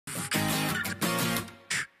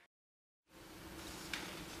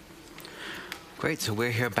Great, so we're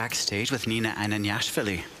here backstage with Nina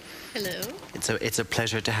Ananiashvili. Hello. It's a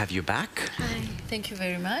pleasure to have you back. Hi. Thank you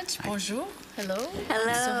very much. Hi. Bonjour. Hello. Hello.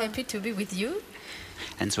 I'm so happy to be with you.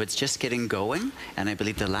 And so it's just getting going, and I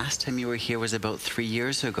believe the last time you were here was about 3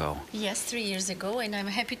 years ago. Yes, 3 years ago, and I'm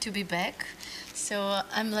happy to be back. So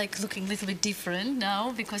I'm like looking a little bit different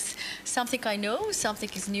now because something I know, something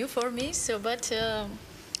is new for me. But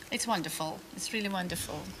it's wonderful. It's really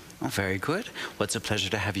wonderful. Oh, very good. Well, it's a pleasure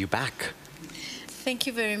to have you back. Thank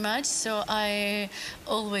you very much. So I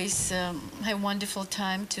always have wonderful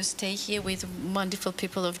time to stay here with wonderful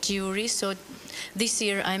people of Jewry. So this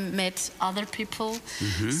year I met other people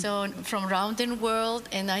so from around the world,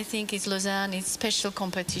 and I think it's Lausanne, it's special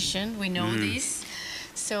competition. We know this.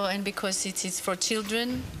 So, and because it is for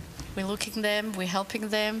children, we're looking at them, we're helping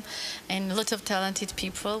them, and a lot of talented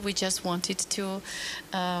people. We just wanted to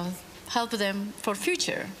help them for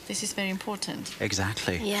future. This is very important.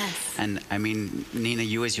 Exactly. Yes. And I mean, Nina,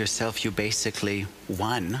 you as yourself, you basically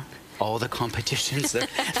won all the competitions that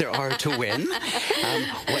there are to win.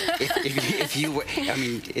 If you were, I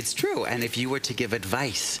mean, it's true. And if you were to give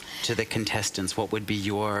advice to the contestants, what would be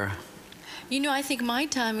your... You know, I think my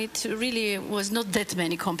time, it really was not that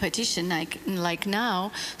many competition like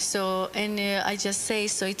now. So, and I just say,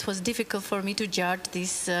 so it was difficult for me to judge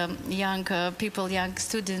these young people, young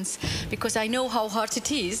students, because I know how hard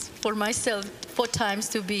it is for myself 4 times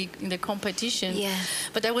to be in the competition. Yeah.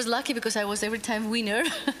 But I was lucky because I was every time winner.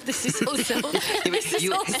 This is also,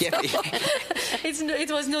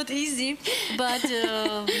 it was not easy, but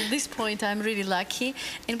at this point I'm really lucky.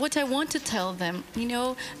 And what I want to tell them, you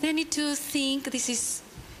know, they need to think this is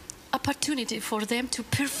opportunity for them to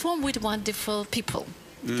perform with wonderful people.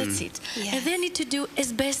 That's it. Yes. And they need to do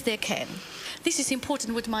as best they can. This is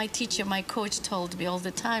important what my teacher, my coach told me all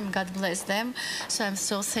the time. God bless them. So I'm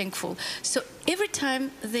so thankful. So every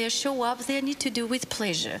time they show up, they need to do with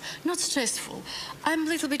pleasure, not stressful. I'm a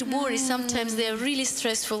little bit worried. Sometimes they're really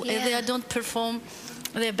stressful and they don't perform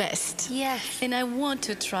their best. Yes. And I want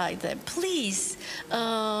to try them. Please,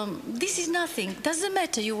 this is nothing. Doesn't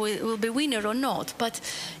matter you will be winner or not, but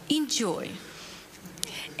enjoy.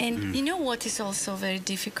 And you know what is also very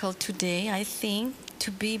difficult today, I think,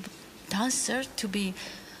 to be dancer, to be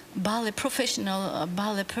ballet, professional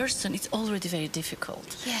ballet person, it's already very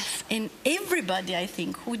difficult. Yes. And everybody, I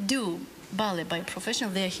think, who do ballet by professional,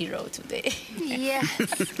 they're hero today. Yes.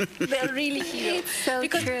 They're really hero. It's so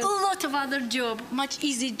because true. a lot of other job, much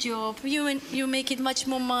easy job, you make it much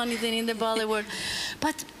more money than in the ballet world.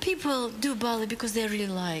 But people do ballet because they really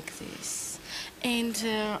like this. And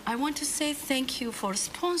I want to say thank you for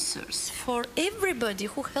sponsors, for everybody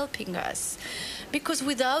who helping us. Because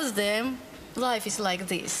without them, life is like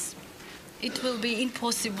this. It will be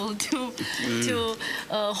impossible to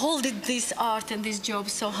hold this art and this job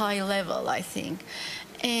so high level, I think.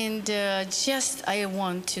 And just I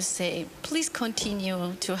want to say, please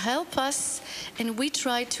continue to help us, and we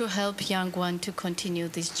try to help young one to continue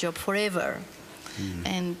this job forever.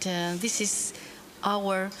 And this is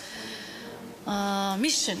our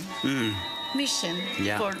mission. Mission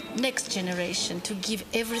for next generation, to give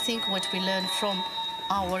everything what we learn from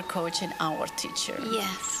our coach and our teacher.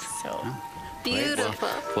 Yes. So Beautiful.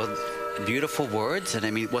 Well, beautiful words. And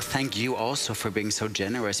I mean, well, thank you also for being so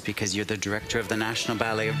generous, because you're the director of the National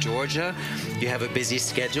Ballet of Georgia. You have a busy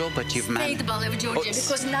schedule, but you've managed... State Ballet of Georgia,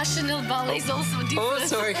 because National Ballet is also different. Oh,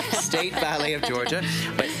 sorry, State Ballet of Georgia.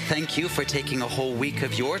 But thank you for taking a whole week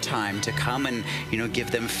of your time to come and, you know,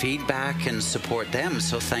 give them feedback and support them.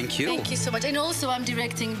 So thank you. Thank you so much. And also I'm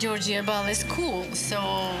directing Georgia Ballet School.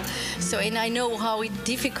 So and I know how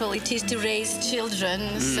difficult it is to raise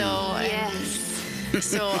children. So Yes.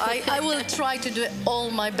 So I will try to do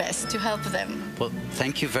all my best to help them. Well,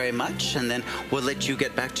 thank you very much. And then we'll let you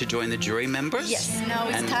get back to join the jury members. Yes, now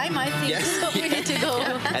it's time, I think. Yes. So we need to go.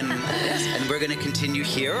 And we're going to continue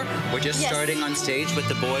here. We're just starting on stage with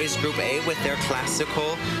the boys, Group A, with their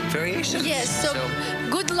classical variations. Yes, so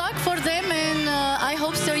good luck for them, and I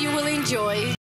hope so you will enjoy.